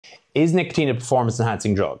Is nicotine a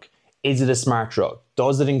performance-enhancing drug? Is it a smart drug?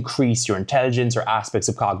 Does it increase your intelligence or aspects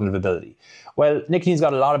of cognitive ability? Well, nicotine's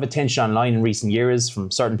got a lot of attention online in recent years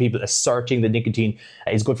from certain people asserting that nicotine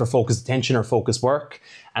is good for focused attention or focused work.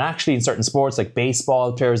 And actually in certain sports like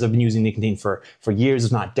baseball, players have been using nicotine for years,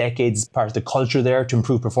 if not decades, as part of the culture there to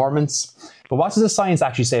improve performance. But what does the science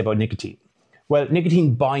actually say about nicotine? Well,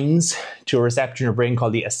 nicotine binds to a receptor in your brain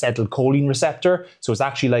called the acetylcholine receptor. So it's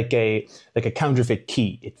actually like a counterfeit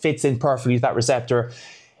key. It fits in perfectly to that receptor.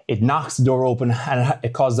 It knocks the door open and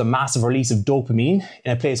it causes a massive release of dopamine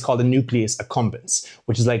in a place called the nucleus accumbens,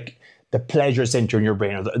 which is like the pleasure center in your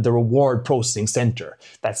brain, or the reward processing center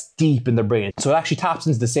that's deep in the brain. So it actually taps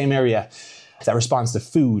into the same area that responds to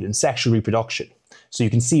food and sexual reproduction. So you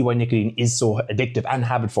can see why nicotine is so addictive and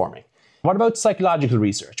habit forming. What about psychological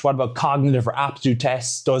research? What about cognitive or aptitude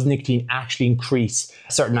tests? Does nicotine actually increase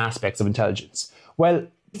certain aspects of intelligence? Well,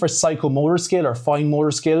 for psychomotor skill or fine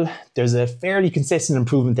motor skill, there's a fairly consistent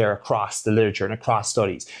improvement there across the literature and across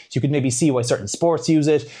studies. So you can maybe see why certain sports use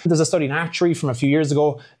it. There's a study in archery from a few years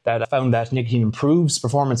ago that found that nicotine improves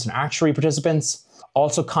performance in archery participants.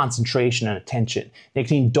 Also concentration and attention.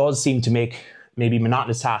 Nicotine does seem to make maybe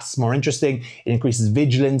monotonous tasks more interesting. It increases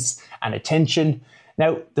vigilance and attention.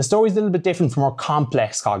 Now, the story is a little bit different for more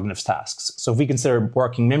complex cognitive tasks. So if we consider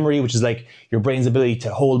working memory, which is like your brain's ability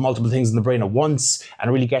to hold multiple things in the brain at once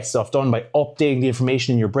and really get stuff done by updating the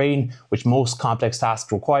information in your brain, which most complex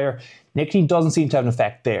tasks require, nicotine doesn't seem to have an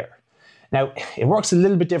effect there. Now, it works a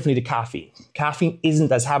little bit differently to caffeine. Caffeine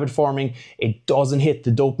isn't as habit forming. It doesn't hit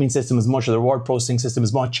the dopamine system as much or the reward processing system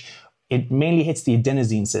as much. It mainly hits the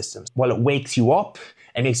adenosine system. While it wakes you up,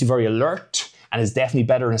 it makes you very alert, and is definitely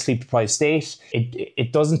better in a sleep-deprived state,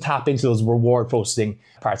 it doesn't tap into those reward processing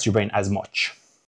parts of your brain as much.